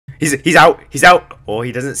He's out. He's out. Oh,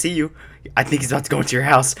 he doesn't see you. I think he's about to go into your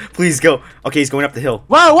house. Please go. Okay, he's going up the hill.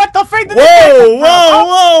 Whoa! What the freak?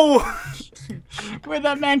 Whoa! Where'd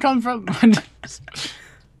that man come from?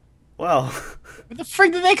 Well, Where the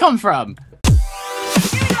freak did they come from?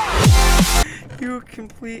 you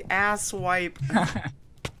complete asswipe.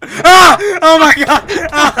 Ah! Oh my god!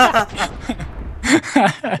 Ah!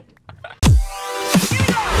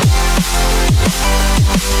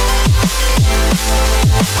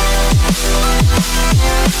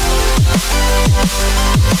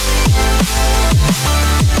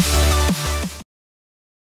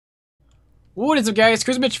 What is up, guys?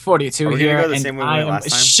 Mitch 42 Are we here, gonna go the and same way we went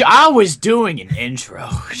last time? I was doing an intro,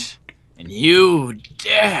 and you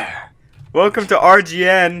dare Welcome to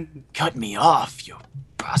RGN. cut me off, you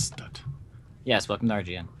bastard. Yes, welcome to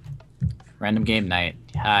RGN. Random game night.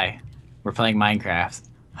 Hi. We're playing Minecraft.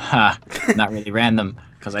 Ha. Not really random,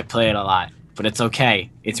 because I play it a lot. But it's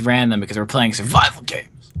okay. It's random because we're playing survival games.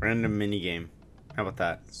 Random mini game. How about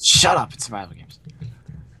that? Shut up, it's survival games.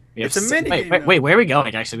 It's a mini game. Wait, where are we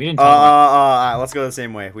going, actually? We didn't talk let's go the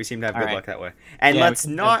same way. We seem to have good Alright. luck that way. And Yeah, let's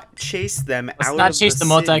not chase them Let's out not of chase the city.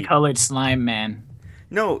 multicolored slime man.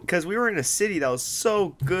 No, because we were in a city that was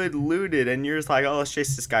so good looted, and you're just like, oh, let's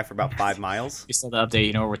chase this guy for about 5 miles. You saw the update,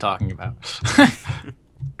 you know what we're talking about.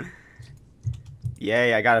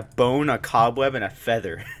 Yay, I got a bone, a cobweb, and a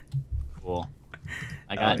feather. Cool.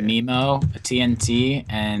 I got Nemo, a TNT,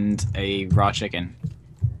 and a raw chicken.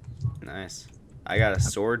 Nice. I got a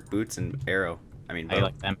sword, boots, and arrow. I mean, bow. I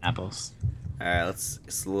like them apples. Alright, let's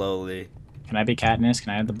slowly... Can I be Katniss? Can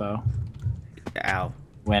I have the bow? Ow.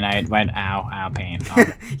 Ow, pain. Oh.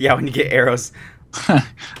 Yeah, when you get arrows.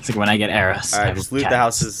 It's like when I get arrows. Alright, just loot the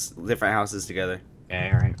houses, different houses together.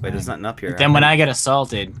 Okay, alright. Wait, there's nothing up here. Then when I get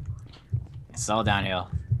assaulted, it's all downhill.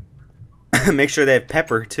 Make sure they have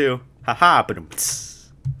pepper, too. Haha, but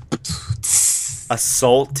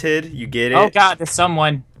assaulted, you get it? Oh god, there's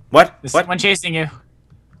someone. What? There's What? someone chasing you.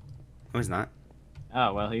 No, he's not.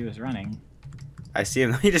 Oh, well, he was running. I see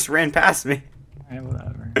him. He just ran past me. Alright,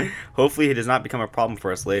 whatever. Hopefully he does not become a problem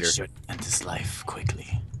for us later. Should end his life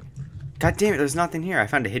quickly. God damn it, there's nothing here. I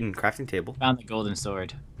found a hidden crafting table. Found the golden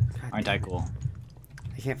sword. Aren't I cool?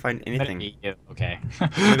 I can't find Better anything. be you. Okay.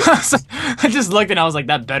 I just looked and I was like,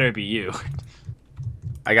 that better be you.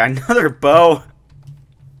 I got another bow.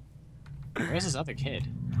 Where's this other kid?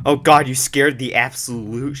 Oh god, you scared the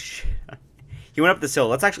absolute shit. He went up this hill.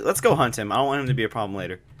 Let's go hunt him. I don't want him to be a problem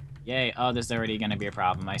later. Yay. Oh, there's already gonna be a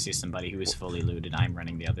problem. I see somebody who is fully looted. I'm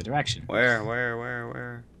running the other direction.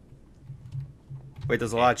 Where? Wait,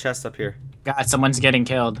 there's a lot of chests up here. God, someone's getting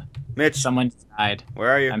killed. Mitch, Someone died. where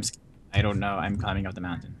are you? I don't know. I'm climbing up the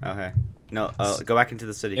mountain. Okay. No, go back into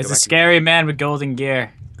the city. There's Go a back scary man with golden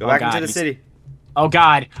gear. Go back into the city. Oh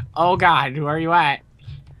god. Oh god. Where are you at?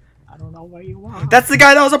 I don't know where you are. That's the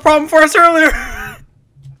guy that was a problem for us earlier. I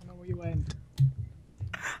don't know where you went.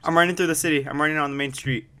 I'm running through the city. I'm running on the main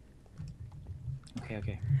street.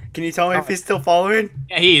 Okay. Can you tell me if he's still following?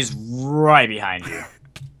 Yeah, he is right behind you.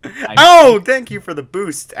 Oh, thank you for the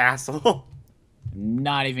boost, asshole.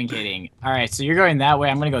 Not even kidding. Alright, so you're going that way.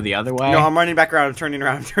 I'm gonna go the other way. No, I'm running back around. I'm turning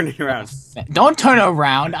around. I'm turning around. Don't turn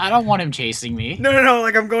around. I don't want him chasing me. No.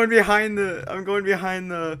 Like I'm going behind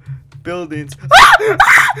the buildings.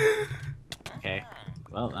 Okay.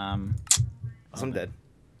 Well, I'm dead.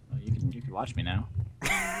 Well, you can watch me now.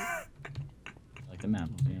 Like the map.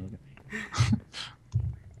 Yeah, look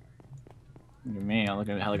at me. Look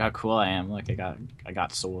at how cool I am. Look, I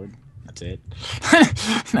got sword. That's it.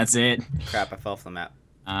 That's it. Crap! I fell off the map.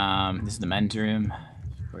 This is the men's room.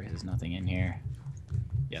 Of course, there's nothing in here.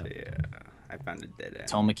 Yeah, I found a dead end.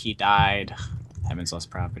 Tomaki died. Heaven's lost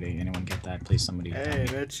property. Anyone get that? Please, somebody. Hey,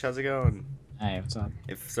 Mitch, how's it going? Hey, what's up?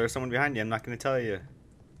 If there's someone behind you, I'm not gonna tell you.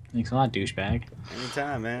 Thanks a lot, douchebag.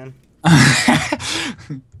 Anytime, man.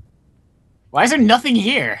 Why is there nothing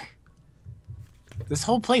here? This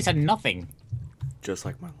whole place had nothing. Just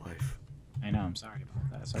like my life. I know, I'm sorry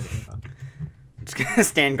about that. Sorry to hear about that. I'm just gonna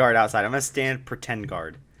stand guard outside. I'm gonna stand pretend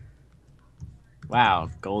guard. Wow,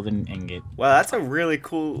 golden ingot. Wow, that's a really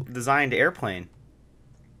cool designed airplane.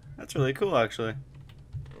 That's really cool, actually.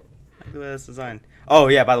 I like the way that's designed. Oh,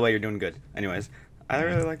 yeah, by the way, you're doing good. Anyways, I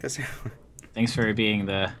really like this. Thanks for being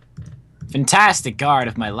the fantastic guard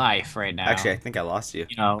of my life right now. Actually, I think I lost you.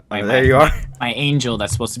 You know, There you are. my angel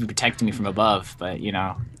that's supposed to be protecting me from above, but you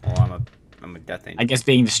know. Oh, I'm a death angel. I guess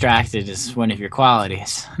being distracted is one of your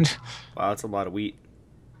qualities. Wow, that's a lot of wheat.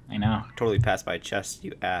 I know. Totally passed by a chest,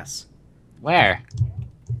 you ass. Where?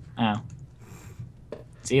 Oh.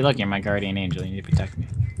 See, look, you're my guardian angel. You need to protect me.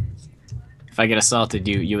 If I get assaulted,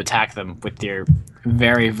 you attack them with your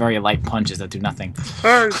very, very light punches that do nothing.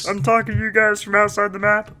 Hey, I'm talking to you guys from outside the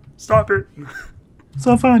map. Stop it.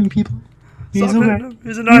 So funny, people. He's Stop okay. it.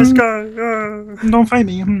 He's a nice guy. Don't fight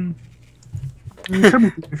me. Come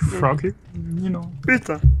here, froggy. You know.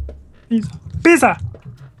 Pizza. Pizza. Pizza.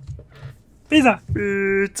 Pizza.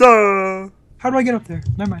 Pizza. How do I get up there?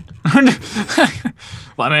 Never mind.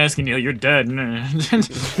 Well, I'm asking you. You're dead.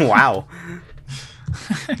 Wow.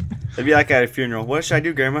 It'd be like at a funeral. What should I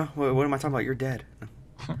do, Grandma? What am I talking about? You're dead.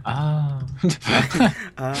 Oh.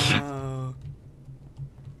 Oh.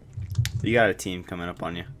 You got a team coming up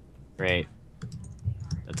on you. Great.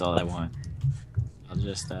 That's all I want. I'll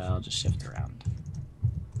just shift around.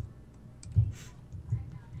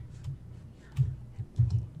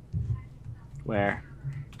 Where?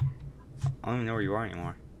 I don't even know where you are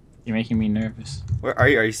anymore. You're making me nervous. Where are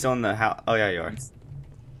you? Are you still in the house? Oh yeah, you are.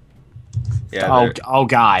 Yeah. Oh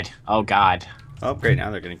God. Oh God. Oh great!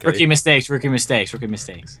 Now they're gonna kill Rookie you. mistakes. Rookie mistakes. Rookie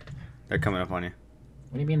mistakes. They're coming up on you.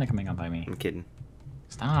 What do you mean they're coming up by me? I'm kidding.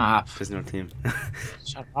 Stop. There's no team.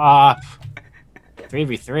 Shut up.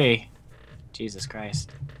 3v3. Jesus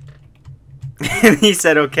Christ. He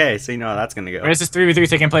said okay, so you know how that's gonna go. Where's this 3v3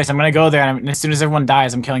 taking place? I'm gonna go there, and as soon as everyone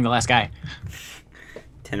dies, I'm killing the last guy.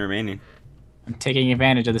 10 remaining. I'm taking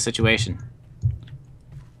advantage of the situation.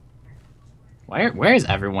 Where is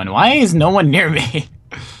everyone? Why is no one near me?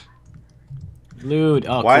 Loot.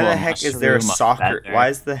 Oh, why cool. the heck is there a soccer? There. Why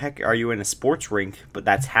is the heck are you in a sports rink, but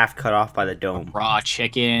that's half cut off by the dome? Raw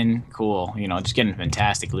chicken. Cool. You know, just getting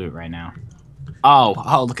fantastic loot right now.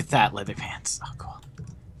 Oh, look at that. Leather pants. Oh, cool.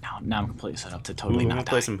 Now I'm completely set up to totally not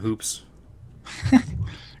play die. some hoops.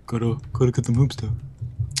 Gotta get some hoops though.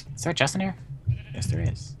 Is there a chest in here? Yes, there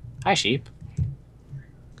is. Hi, sheep.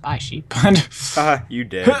 Bye, sheep. Haha, you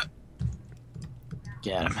dead.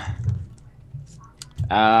 Get him.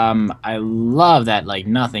 I love that like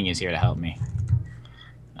nothing is here to help me.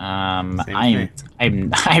 I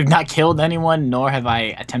have not killed anyone, nor have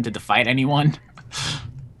I attempted to fight anyone.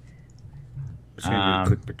 Just gonna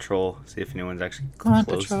do a quick patrol, see if anyone's actually close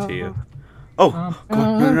patrol. to you. Oh, come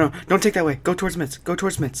on. No, don't take that way. Go towards Mitch. Go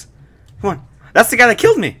towards Mitch. Come on. That's the guy that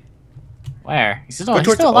killed me. Where? He's still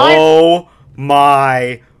alive? Oh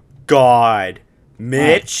my God,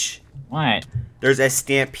 Mitch. What? There's a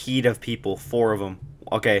stampede of people. 4 of them.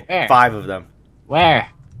 Okay, Where? 5 of them. Where?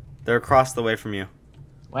 They're across the way from you.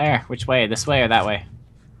 Where? Which way? This way or that way?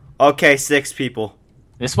 Okay, 6 people.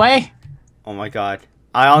 This way? Oh my God.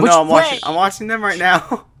 I don't know. I'm watching them right now.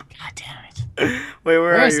 God damn it. Wait,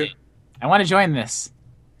 where are you? It? I want to join this.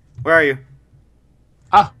 Where are you?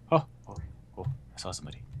 Oh, I saw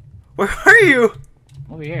somebody. Where are you?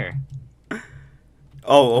 Over here.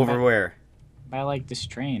 Oh, over where? By like this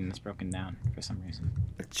train that's broken down for some reason.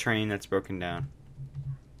 A train that's broken down.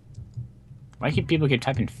 Why keep people keep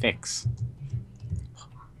typing fix?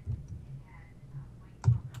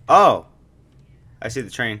 Oh. I see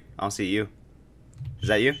the train. I don't see you. Is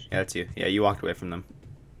that you? Yeah, that's you. Yeah, you walked away from them.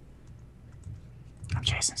 I'm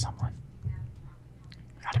chasing someone.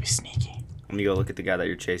 I gotta be sneaky. Let me go look at the guy that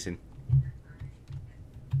you're chasing.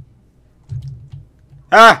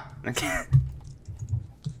 Ah!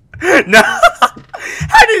 No!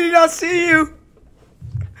 How did he not see you?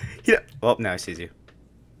 Well, now he sees you.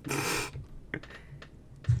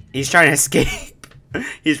 He's trying to escape.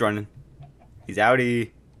 He's running. He's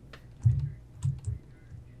outie.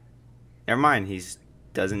 Never mind. He's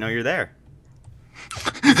doesn't know you're there.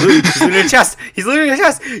 He's looting a chest. He's looting a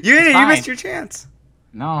chest. You idiot! You missed your chance.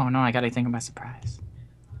 No, I gotta think about surprise.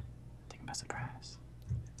 Think about surprise.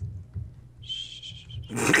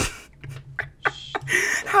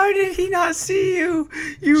 How did he not see you?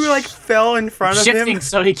 You like fell in front of him. Shifting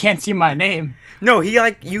so he can't see my name. No, he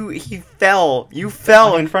fell. You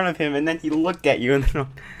fell in front of him, and then he looked at you and then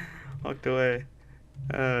walked away.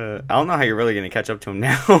 I don't know how you're really gonna catch up to him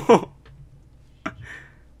now.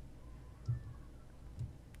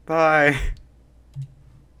 Bye.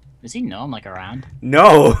 Does he know I'm like around?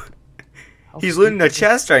 No. He's looting a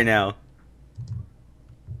chest right now.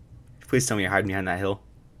 Please tell me you're hiding behind that hill.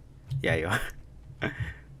 Yeah, you are.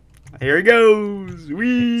 Here he goes.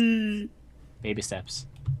 Wee. Baby steps.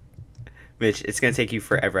 Mitch, it's gonna take you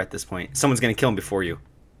forever at this point. Someone's gonna kill him before you.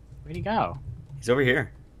 Where'd he go? He's over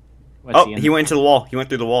here. What's He went into the wall. He went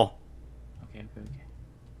through the wall. Okay.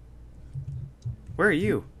 Where are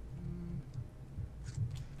you?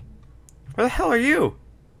 Where the hell are you?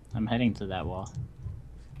 I'm heading to that wall.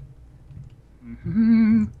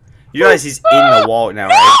 You realize he's in the wall now,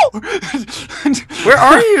 right? Where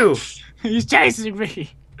are you? He's chasing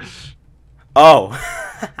me. Oh.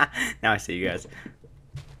 Now I see you guys.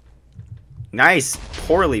 Nice.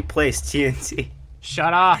 Poorly placed TNT.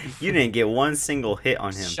 Shut up. You didn't get one single hit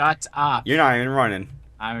on him. Shut up. You're not even running.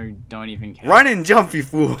 I don't even care. Run and jump, you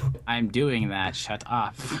fool. I'm doing that. Shut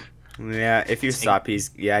up. Yeah, if you stop,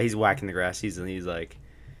 he's whacking the grass. He's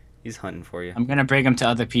hunting for you. I'm gonna bring him to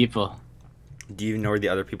other people. Do you even know where the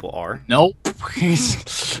other people are? Nope. Then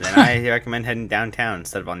I recommend heading downtown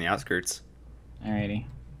instead of on the outskirts. Alrighty.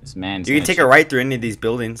 This man's. You can take a right through any of these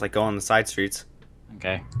buildings, like go on the side streets.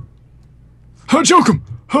 Okay. Huh, choke him.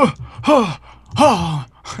 Huh, huh, huh.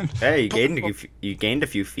 Hey, you gained a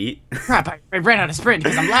few feet. Crap! I ran out of sprint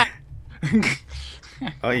because I'm lagging.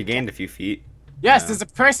 Oh, you gained a few feet. Yes, there's a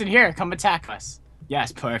person here. Come attack us.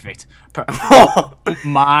 Yes, perfect. Oh,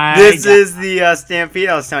 my. This is the stampede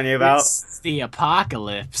I was telling you about. It's the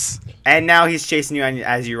apocalypse. And now he's chasing you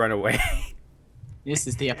as you run away. This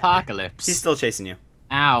is the apocalypse. He's still chasing you.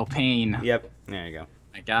 Ow, pain. Yep. There you go.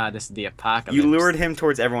 My God, this is the apocalypse. You lured him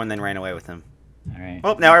towards everyone, then ran away with him. All right.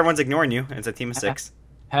 Well, now everyone's ignoring you. It's a team of 6.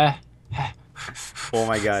 Oh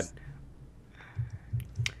my God.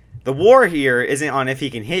 The war here isn't on if he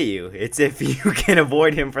can hit you. It's if you can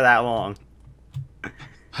avoid him for that long.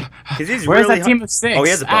 Because he's Where's really that team of 6? Oh, he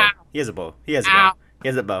has a bow. Ow. He has a bow. He has a bow. He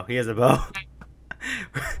has a bow. He has a bow.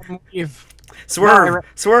 Swerve! No,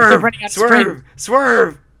 Swerve! Swerve!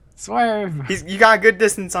 Swerve! Swerve! You got a good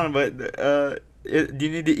distance on him, but do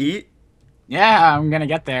you need to eat? Yeah, I'm gonna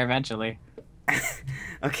get there eventually.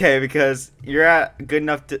 Okay, because you're at good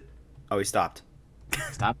enough to... Oh, he stopped.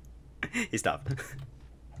 Stop. He stopped.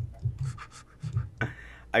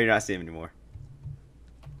 Oh, you're not seeing him anymore.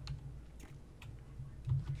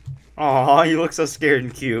 Aw, you look so scared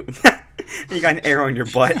and cute. You got an arrow in your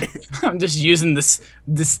butt. I'm just using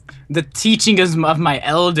the teachings of my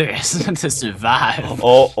elders to survive.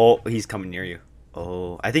 Oh, he's coming near you.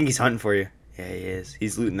 Oh, I think he's hunting for you. Yeah, he is.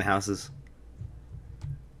 He's looting the houses.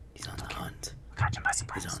 He's on the hunt. Gotcha, by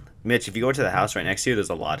surprise. Mitch, if you go to the house right next to you, there's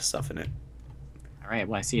a lot of stuff in it. Alright,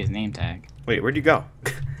 well, I see his name tag. Wait, where'd you go?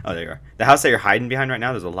 Oh, there you are. The house that you're hiding behind right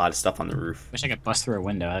now, there's a lot of stuff on the roof. Wish I could bust through a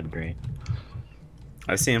window, that'd be great.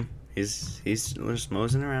 I see him. He's just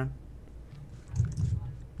moseying around.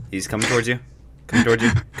 He's coming towards you. Coming towards you.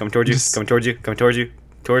 Coming towards you. Coming towards you. Coming towards you.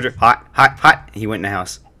 Towards you. Hot, hot, hot. He went in the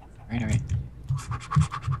house. Alright.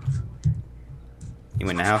 He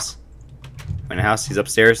went in the house. Went in the house. He's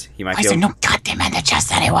upstairs. He might I be see able... no goddamn in the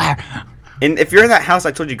chest anywhere. And if you're in that house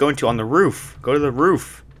I told you to go into on the roof, go to the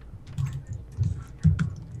roof.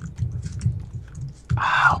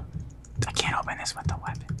 Oh. I can't open this with the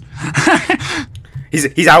weapon.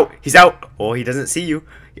 He's out. He's out. Oh, he doesn't see you.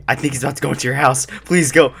 I think he's about to go into your house. Please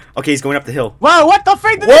go. Okay, he's going up the hill. Whoa, what the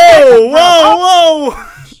freak did Whoa!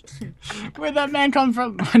 Where'd that man come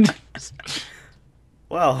from?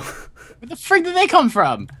 Well. Where the freak did they come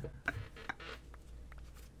from?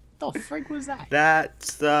 What the freak was that?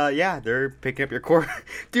 That's, yeah, they're picking up your core.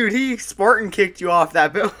 Dude, he Spartan kicked you off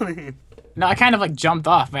that building. No, I kind of, like, jumped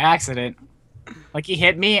off by accident. Like, he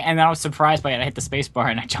hit me, and then I was surprised by it. I hit the space bar,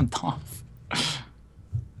 and I jumped off.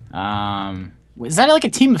 Is that like a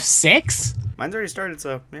team of 6? Mine's already started,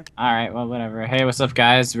 so yeah. Alright, well, whatever. Hey, what's up,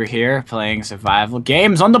 guys? We're here playing survival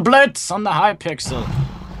games on the Blitz, on the Hypixel.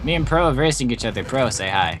 Me and Pro are racing each other. Pro, say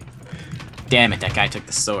hi. Damn it, that guy took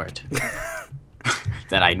the sword.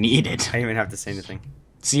 That I needed. I didn't even have to say anything.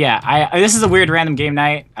 So yeah, this is a weird random game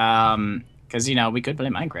night. Because, you know, we could play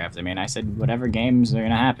Minecraft. I mean, I said whatever games are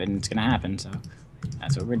gonna happen, it's gonna happen, so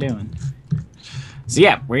that's what we're doing. So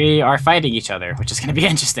yeah, we are fighting each other, which is going to be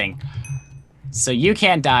interesting. So you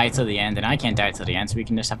can't die till the end, and I can't die till the end, so we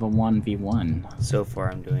can just have a 1v1. So far,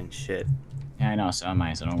 I'm doing shit. Yeah, I know, so am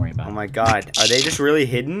I, so don't worry about it. Oh my God, are they just really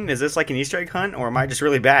hidden? Is this like an Easter egg hunt, or am I just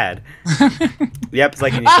really bad? Yep, it's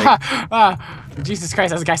like an Easter egg. Jesus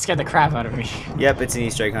Christ, that guy scared the crap out of me. Yep, it's an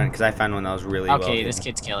Easter egg hunt, because I found one that was really Okay, this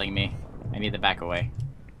kid's killing me. I need to back away.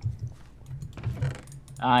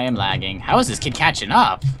 I am lagging. How is this kid catching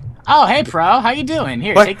up? Oh, hey, Pro. How you doing?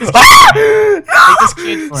 Here, take this kid. Take this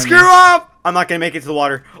kid for me. Screw up! I'm not gonna make it to the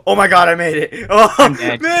water. Oh my God, I made it. Oh, I'm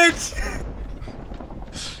dead. Mitch!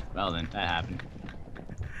 Well then, that happened.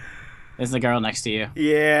 There's the girl next to you.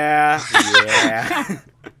 Yeah. Yeah.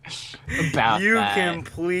 About you that.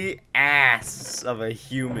 complete ass of a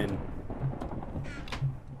human.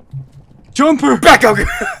 Jumper! Back up!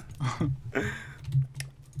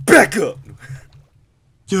 Back up!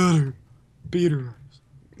 Get her. Beat her.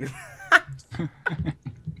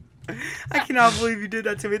 I cannot believe you did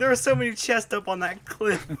that to me. There were so many chests up on that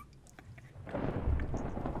cliff.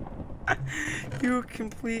 You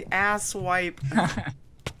complete ass wipe.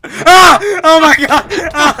 Ah! Oh my God!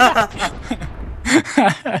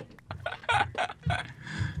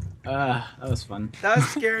 That was fun. That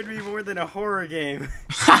scared me more than a horror game.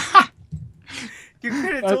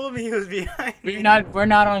 have told me he was behind me. We're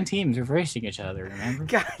not on teams. We're racing each other. Remember?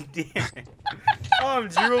 God damn it! Oh, I'm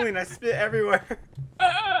drooling. I spit everywhere.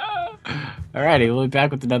 Alrighty, we'll be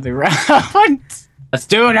back with another round. Let's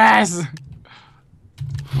do this.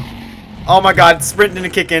 Oh my God! Sprint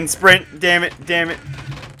didn't kick in. Sprint. Damn it! Damn it!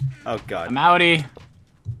 Oh God. I'm outie.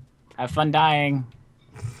 Have fun dying.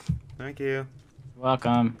 Thank you.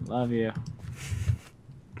 Welcome. Love you.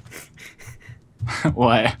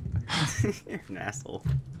 What? You're an asshole.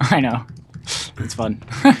 I know. It's fun.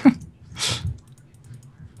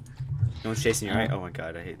 No one's chasing you, right? Oh my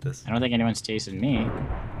God, I hate this. I don't think anyone's chasing me.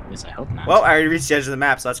 At least I hope not. Well, I already reached the edge of the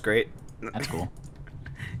map, so that's great. That's cool.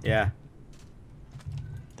 Yeah.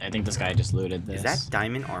 I think this guy just looted this. Is that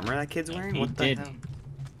diamond armor that kid's wearing? What the hell?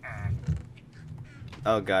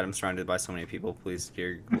 Oh God, I'm surrounded by so many people. Please,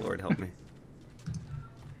 dear Lord, help me.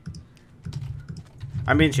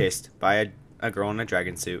 I'm being chased by a girl in a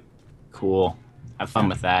dragon suit. Cool. Have fun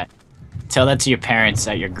with that. Tell that to your parents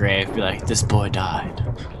at your grave. Be like, this boy died.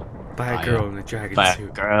 By a girl in a dragon By suit.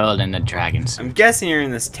 a girl in a dragon suit. I'm guessing you're in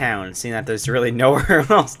this town, seeing that there's really nowhere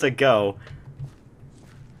else to go.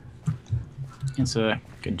 It's a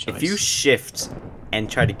good choice. If you shift and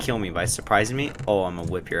try to kill me by surprising me, oh, I'm gonna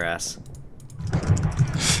whip your ass.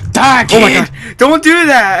 Die, kid! Oh my God! Don't do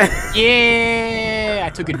that! Yeah! I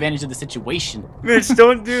took advantage of the situation. Mitch,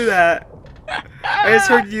 don't do that. I just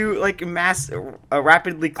heard you like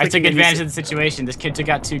rapidly clicking. I took advantage of the situation. This kid took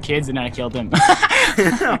out 2 kids and then I killed him.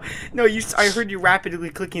 no, I heard you rapidly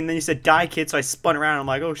clicking and then you said die kid, so I spun around. I'm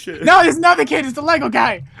like, oh shit. No, there's another kid. It's the Lego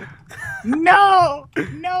guy. No!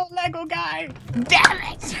 No Lego guy. Damn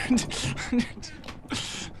it!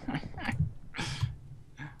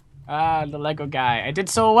 The Lego guy. I did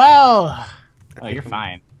so well. Oh, you're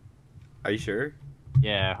fine. Are you sure?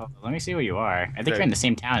 Yeah, hold on. Let me see where you are. I think you're in the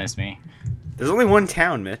same town as me. There's only one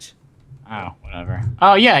town, Mitch. Oh, whatever.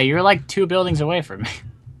 Oh, yeah, you're like 2 buildings away from me.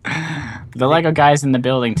 The Lego guy's in the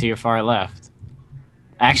building to your far left.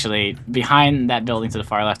 Actually, behind that building to the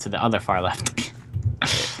far left to the other far left.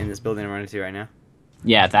 In this building I'm running to right now?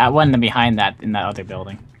 Yeah, that one, and behind that, in that other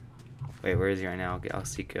building. Wait, where is he right now?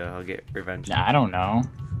 I'll get revenge. Nah, I don't know.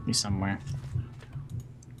 He's somewhere.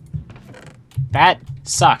 That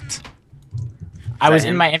sucked. I was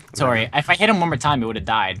in my inventory. If I hit him one more time, it would have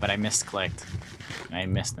died, but I misclicked. I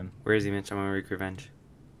missed him. Where is he, Mitch? I'm gonna wreak revenge.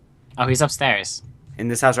 Oh, he's upstairs. In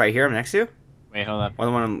this house right here I'm next to? Wait, hold up. Or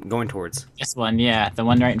the one I'm going towards? This one, yeah. The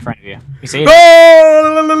one right in front of you. You see it?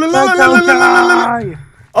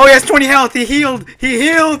 Oh, he has 20 health. He healed. He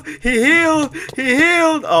healed. He healed. He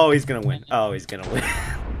healed. Oh, he's gonna win. Oh, he's gonna win.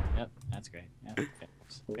 Yep, that's great. Yep.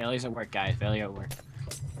 Failures at work, guys. Failure at work.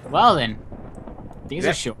 Well then, these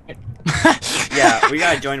are short. Yeah, we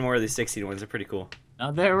gotta join more of these 16 ones. They're pretty cool.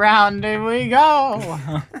 Another round, here we go.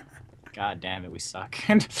 God damn it, we suck.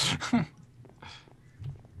 You're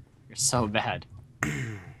so bad.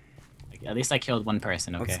 Like, at least I killed one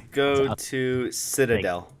person. Okay. Let's go to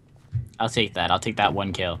Citadel. I'll take that. I'll take that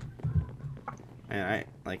 1 kill. And I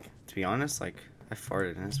like to be honest, like I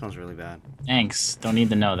farted and it smells really bad. Thanks. Don't need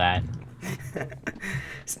to know that.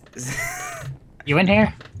 You in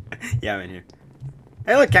here? Yeah, I'm in here.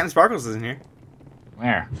 Hey, look, Captain Sparkles is in here.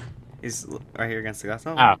 Where? He's right here against the glass.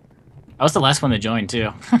 Oh, I was the last one to join too.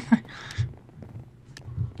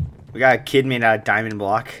 We got a kid made out of diamond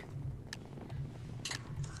block.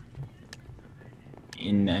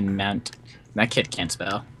 In Mount. That kid can't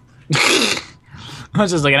spell. I was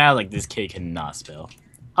just looking at it like this kid cannot spell.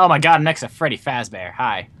 Oh my God! I'm next to Freddy Fazbear.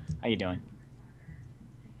 Hi. How you doing?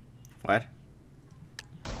 What?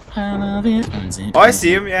 Oh, I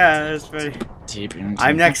see him. Yeah, that's Freddy.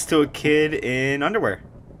 I'm next to a kid in underwear.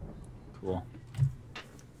 Cool.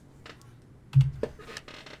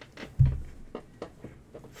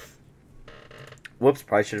 Whoops,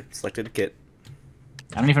 probably should have selected a kit.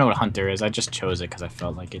 I don't even know what Hunter is. I just chose it because I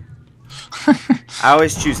felt like it. I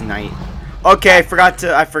always choose night. Okay, I forgot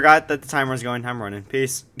that the timer was going. I'm running.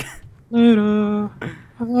 Peace. Later.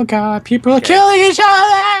 Oh God, people are killing each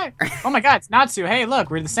other! Oh my God, it's Natsu. Hey,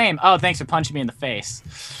 look, we're the same. Oh, thanks for punching me in the face.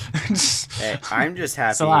 Hey, I'm just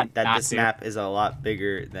happy that Natsu. this map is a lot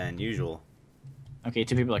bigger than usual. Okay,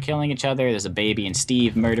 2 people are killing each other. There's a baby and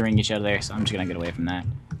Steve murdering each other, so I'm just gonna get away from that.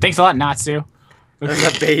 Thanks a lot, Natsu.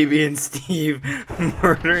 There's a baby and Steve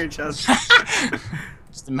murdering each other.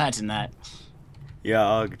 Just imagine that. Yeah,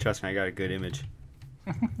 oh, trust me, I got a good image.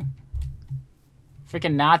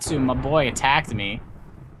 Freaking Natsu, my boy, attacked me.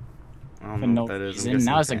 I don't For know no what that is. reason.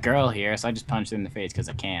 Now there's a girl here, so I just punched her in the face because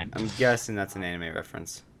I can. I'm guessing that's an anime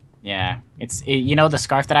reference. Yeah, you know the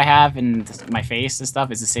scarf that I have and my face and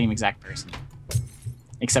stuff is the same exact person.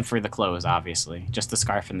 Except for the clothes, obviously. Just the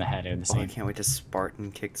scarf and the head are the Oh, I same. can't wait to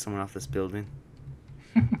Spartan kick someone off this building.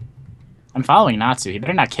 I'm following Natsu. He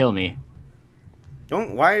better not kill me.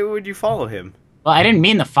 Don't. Why would you follow him? Well, I didn't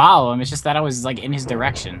mean to follow him. It's just that I was like in his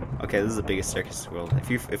direction. Okay, this is the biggest staircase in the world.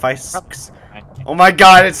 Oh my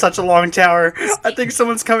god, it's such a long tower. I think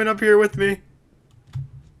someone's coming up here with me.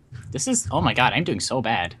 This is. Oh my god, I'm doing so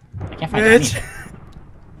bad. I can't find Mitch, anything.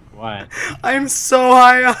 What? I'm so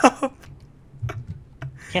high up.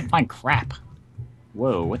 Can't find crap.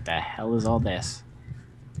 Whoa, what the hell is all this?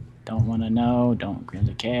 Don't want to know. Don't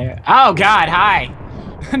really care. Oh god, hi.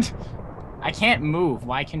 I can't move.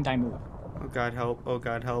 Why can't I move? Oh god, help. Oh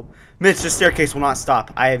god, help. Mitch, this staircase will not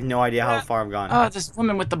stop. I have no idea how far I've gone. Oh, this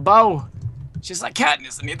woman with the bow. She's like,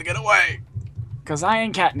 Katniss, I need to get away. Because I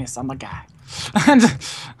ain't Katniss, I'm a guy.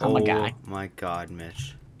 I'm a guy. Oh my god,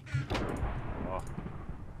 Mitch. Oh.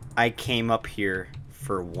 I came up here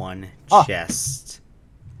for one chest.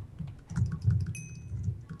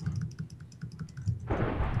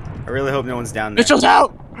 I really hope no one's down there. Mitchell's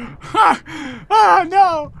out! Ah,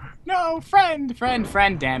 no! No, friend,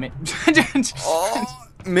 damn it. Oh,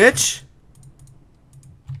 Mitch?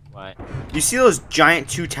 What? You see those giant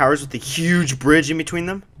 2 towers with the huge bridge in between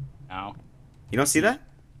them? No. You don't see that?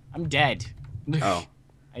 I'm dead. Oh.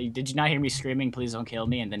 Did you not hear me screaming, please don't kill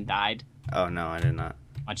me, and then died? Oh, no, I did not.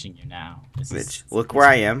 I'm watching you now. Mitch, look where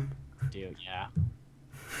I am. Dude, yeah.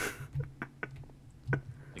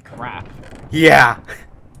 The crap. Yeah.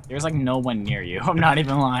 There's like no one near you. I'm not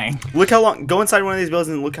even lying. Look how long. Go inside one of these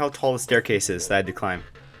buildings and look how tall the staircase is that I had to climb.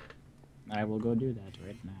 I will go do that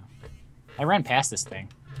right now. I ran past this thing.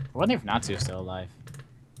 I wonder if Natsu's still alive.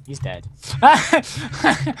 He's dead.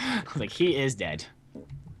 Like, he is dead.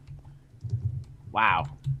 Wow.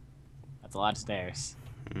 That's a lot of stairs.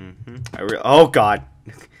 Oh, God.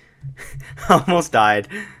 Almost died.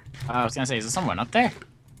 I was gonna say, is there someone up there?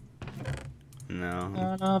 No.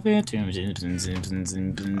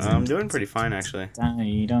 I'm doing pretty fine, actually.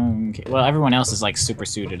 Well, everyone else is, like, super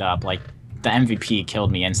suited up. Like, the MVP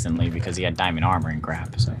killed me instantly because he had diamond armor and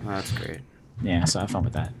crap, so... Oh, that's great. Yeah, so have fun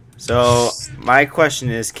with that. So, my question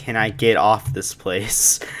is, can I get off this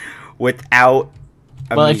place without...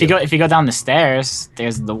 Well, if you go down the stairs,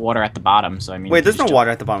 there's the water at the bottom, so I mean... Wait, there's no water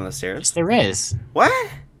at the bottom of the stairs? Yes, there is. What?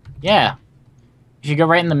 Yeah. If you go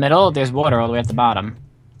right in the middle, there's water all the way at the bottom.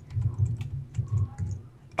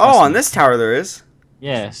 Oh, on this tower there is.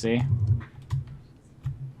 Yeah, see?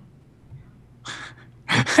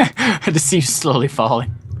 I just see you slowly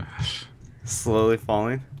falling. Slowly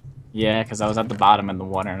falling? Yeah, because I was at the bottom in the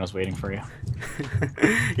water and I was waiting for you.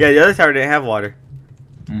 Yeah, the other tower didn't have water.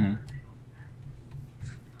 Mm-hmm.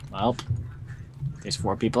 Well, there's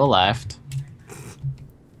 4 people left.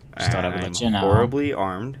 Just thought I would let you know. Horribly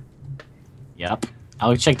armed. Yep.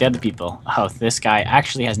 I'll check the other people. Oh, this guy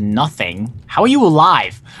actually has nothing. How are you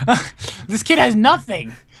alive? This kid has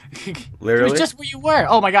nothing. Literally? He was just where you were.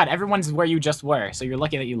 Oh my god, everyone's where you just were, so you're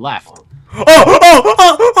lucky that you left. Where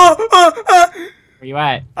you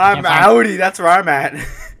at? I'm outie, that's where I'm at.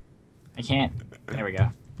 I can't. There we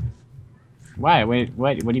go. Why? Wait,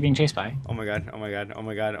 what are you being chased by? Oh my god, oh my god, oh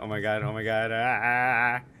my god, oh my god, oh my god.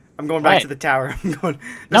 I'm going back to the tower. I'm going.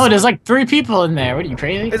 No, there's like 3 people in there. What are you,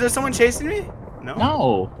 crazy? Is there someone chasing me? No.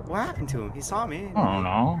 No. What happened to him? He saw me. I don't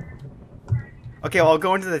know. Okay, well, I'll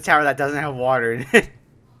go into the tower that doesn't have water in it.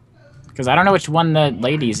 Because I don't know which one the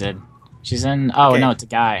lady's in. She's in... Oh, okay. No, it's a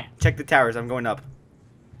guy. Check the towers. I'm going up.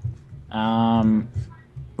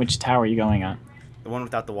 Which tower are you going up? The one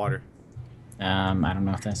without the water. I don't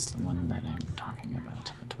know if that's the one that I'm talking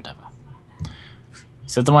about. But whatever.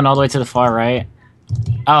 Is that the one all the way to the far right?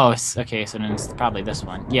 Oh, okay, so then it's probably this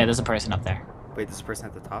one. Yeah, there's a person up there. Wait, there's a person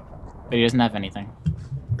at the top? But he doesn't have anything.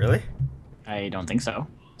 Really? I don't think so.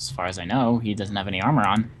 As far as I know, he doesn't have any armor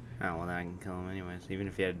on. Oh, well, then I can kill him anyways. Even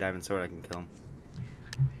if he had a diamond sword, I can kill him.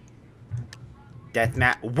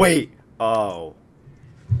 Deathmatch. Wait! Oh.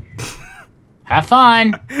 Have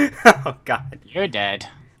fun! Oh, God. You're dead.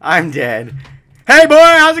 I'm dead. Hey, boy,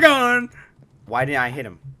 how's it going? Why didn't I hit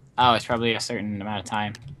him? Oh, it's probably a certain amount of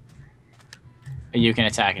time. You can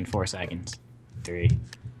attack in 4 seconds. 3,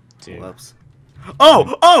 2. Whoops.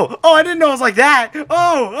 Oh! Oh! Oh, I didn't know it was like that! Oh!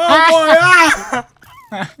 Oh, boy!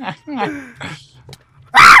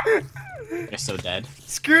 Ah! You're so dead.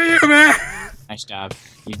 Screw you, man! Nice job.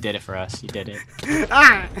 You did it for us. You did it.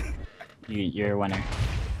 Ah! You're a winner.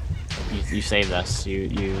 You saved us. You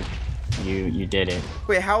did it.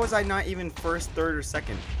 Wait, how was I not even first, third, or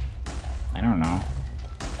second? I don't know.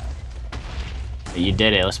 But you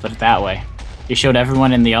did it. Let's put it that way. You showed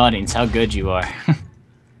everyone in the audience how good you are.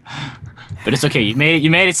 But it's okay. You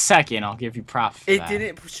made it second. I'll give you props for that. It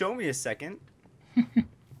didn't show me a second.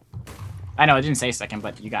 I know, it didn't say second,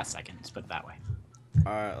 but you got second. Let's put it that way.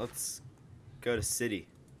 Alright, let's go to city.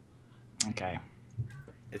 Okay.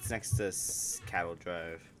 It's next to Cattle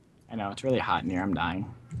Drive. I know, it's really hot in here. I'm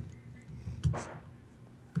dying.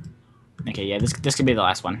 Okay, yeah, this could be the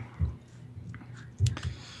last one.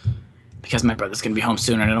 Because my brother's gonna be home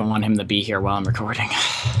soon and I don't want him to be here while I'm recording.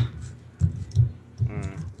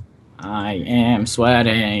 I am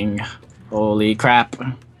sweating. Holy crap.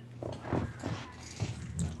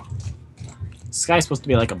 This guy's supposed to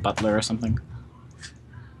be like a butler or something.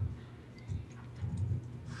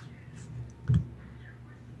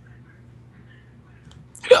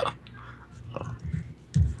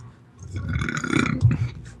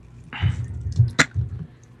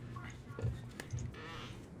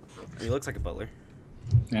 He looks like a butler.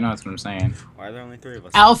 I know, that's what I'm saying. Why are there only 3 of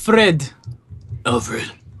us? Alfred!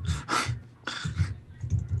 Alfred.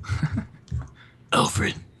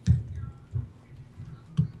 Alfred.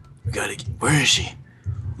 We gotta get... Where is she?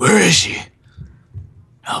 Where is she?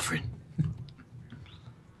 Alfred.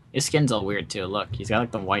 His skin's all weird too. Look, he's got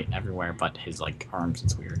like the white everywhere, but his like arms,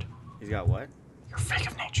 it's weird. He's got what? You're a freak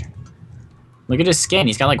of nature. Look at his skin.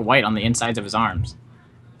 He's got like white on the insides of his arms.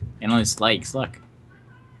 And on his legs, look.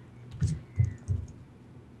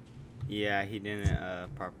 Yeah, he didn't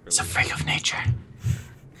properly. He's a freak of nature.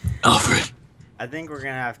 Alfred. I think we're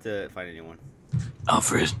gonna have to find a new one.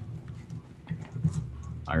 Alfred.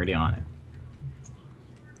 Already on it.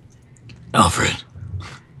 Alfred.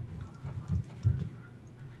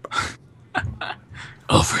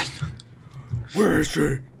 Alfred. Where is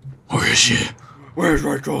she? Where is she? Where's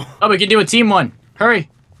Rachel? Oh, we can do a team one. Hurry.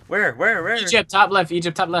 Where? Egypt, top left.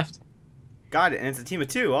 Egypt, top left. Got it, and it's a team of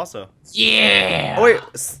 2 also. Yeah. Oh wait,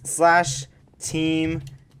 slash team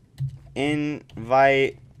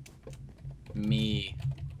invite me.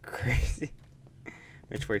 Crazy.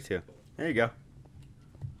 Which way 2? There you go.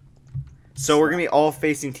 So we're gonna be all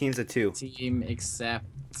facing teams of 2. Team except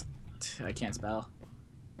I can't spell.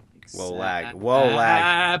 Whoa lag. Whoa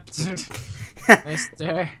lag.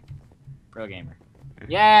 Mr. Pro Gamer.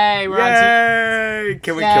 Yay, we're on team.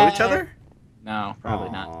 Can we kill each other? No, probably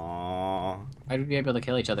not. Aww. Why would we be able to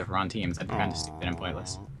kill each other if we're on teams? That'd be kind of stupid and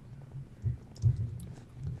pointless.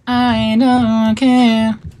 I don't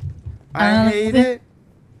care. I hate it.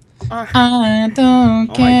 I don't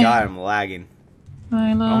care. Oh my god, I'm lagging.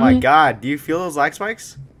 I love Oh my it. god, do you feel those lag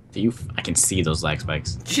spikes? Do you? I can see those lag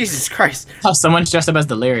spikes. Jesus Christ. Oh, someone's dressed up as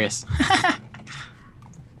Delirious.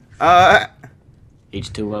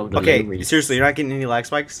 H2O Okay, Delirious. seriously, you're not getting any lag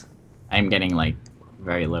spikes? I'm getting like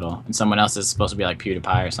very little, and someone else is supposed to be like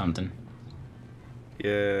PewDiePie or something. Yeah,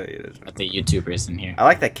 it is. But the YouTubers in here. I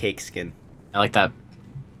like that cake skin. I like that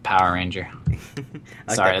Power Ranger.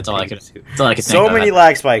 Like Sorry, that that's all I pink could. suit. That's all I could think So of. many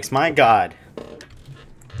lag spikes, my god.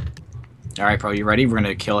 All right, bro, you ready? We're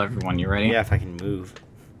gonna kill everyone. You ready? Yeah, if I can move.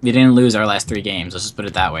 We didn't lose our last 3 games. Let's just put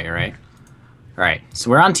it that way, all right? All right. So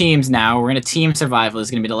we're on teams now. We're in a team survival. It's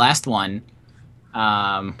gonna be the last one.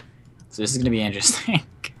 So this is gonna be interesting.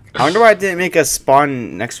 I wonder why it didn't make us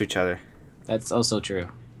spawn next to each other. That's also true.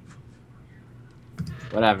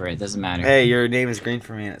 Whatever, it doesn't matter. Hey, your name is green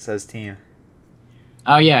for me and it says team.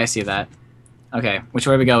 Oh yeah, I see that. Okay, which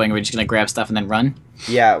way are we going? Are we just gonna grab stuff and then run?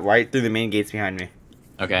 Yeah, right through the main gates behind me.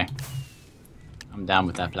 Okay. I'm down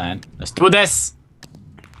with that plan. Let's do this!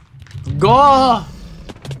 Go!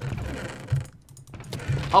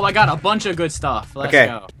 Oh, I got a bunch of good stuff. Let's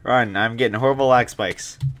go. Run. I'm getting horrible lag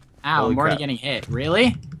spikes. Ow, Holy I'm already crap. getting hit.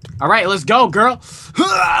 Really? Alright, let's go, girl!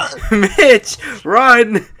 Mitch,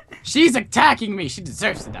 run! She's attacking me! She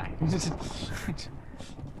deserves to die.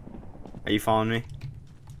 Are you following me?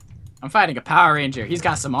 I'm fighting a Power Ranger. He's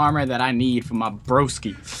got some armor that I need for my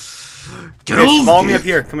broski. Get Mitch, over follow me here. up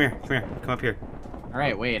here. Come here. Come here. Come up here.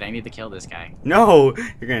 Alright, wait, I need to kill this guy. No!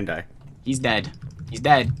 You're gonna die. He's dead. He's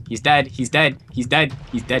dead. He's dead. He's dead. He's dead.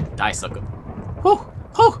 He's dead. Die, sucker. Whoo!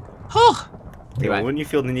 Whoo! Whoo! Yeah, well, wouldn't you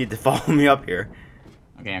feel the need to follow me up here?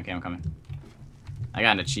 Okay, I'm coming. I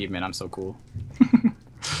got an achievement. I'm so cool.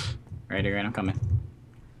 Right, I'm coming.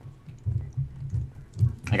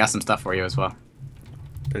 I got some stuff for you as well.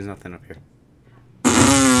 There's nothing up here.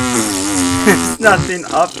 There's nothing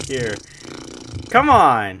up here. Come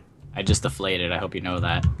on! I just deflated. I hope you know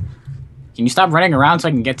that. Can you stop running around so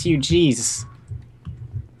I can get to you? Jesus.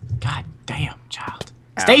 God damn, child.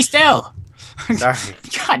 Ouch. Stay still! Sorry.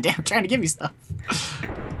 God damn, I'm trying to give you stuff.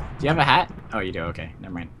 Do you have a hat? Oh, you do. Okay,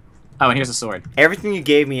 never mind. Oh, and here's a sword. Everything you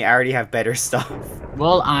gave me, I already have better stuff.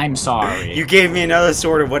 Well, I'm sorry. You gave me another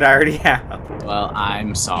sword of what I already have. Well,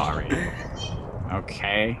 I'm sorry.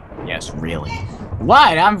 Okay. Yes, really.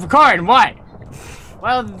 What? I'm recording. What?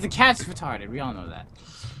 Well, the cat's retarded. We all know that.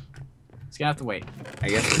 Let's gonna have to wait. I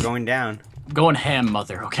guess we're going down. I'm going ham,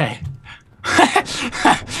 mother. Okay. Are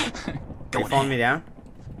you following me down?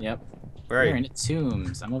 Yep. Where are We're you? in the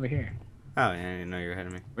tombs. I'm over here. Oh, yeah, I didn't know you were ahead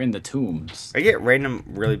of me. We're in the tombs. I get random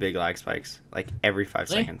really big lag spikes, like every 5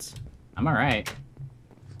 Really? seconds. I'm alright.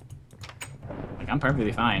 Like, I'm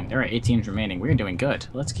perfectly fine. There are 8 teams remaining. We're doing good.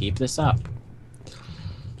 Let's keep this up.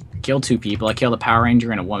 I killed 2 people. I killed a Power Ranger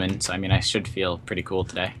and a woman, so I mean, I should feel pretty cool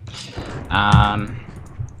today.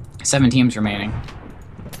 7 teams remaining.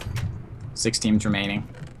 6 teams remaining.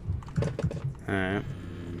 Alright.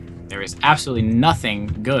 There is absolutely nothing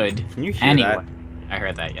good Can you hear anywhere. that? I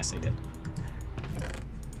heard that. Yes, I did.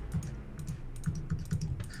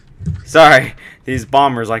 Sorry, these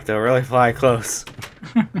bombers like to really fly close.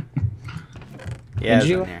 Yeah, Did it's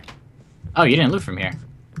you? in here. Oh, you didn't loot from here.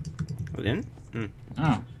 We didn't?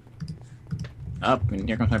 Oh. Up, and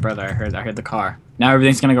here comes my brother. I heard the car. Now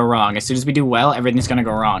everything's gonna go wrong. As soon as we do well, everything's gonna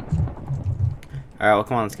go wrong. Alright, well,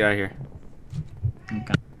 come on, let's get out of here.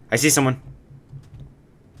 Okay. I see someone.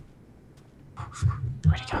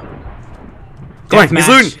 Where'd he go? Come on, he's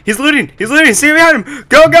looting! He's looting! He's looting! See behind him!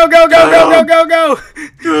 Go, go, go, go, go, go, go, go!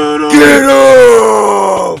 Get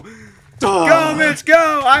him! Go, Mitch,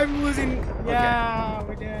 go! I'm losing. Yeah,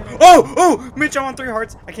 we did. Oh, oh, Mitch, I'm on 3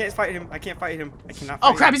 hearts. I can't fight him. I can't fight him. I cannot fight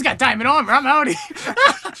Oh crap, him. he's got diamond armor. I'm outie.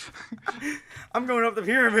 I'm going up the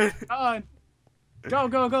pyramid. God. Go,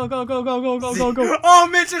 go, go, go, go, go, go, go, go, go. Oh,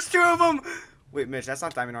 Mitch, there's 2 of them. Wait, Mitch, that's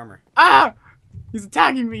not diamond armor. Ah! He's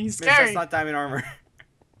attacking me. He's Mitch, scary. that's not diamond armor.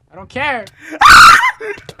 I don't care.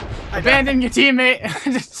 Abandon your teammate.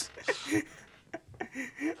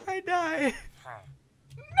 I die.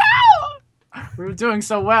 No! We were doing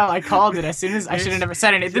so well. I called it as soon as I should have never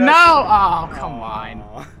said anything. No! Oh, come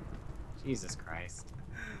on. Jesus Christ.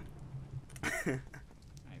 I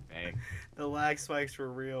beg. The lag spikes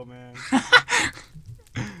were real, man.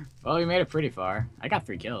 Well, we made it pretty far. I got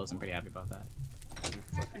 3 kills. I'm pretty happy about that.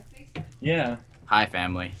 Yeah. Hi,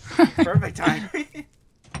 family. Perfect time.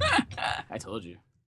 I told you.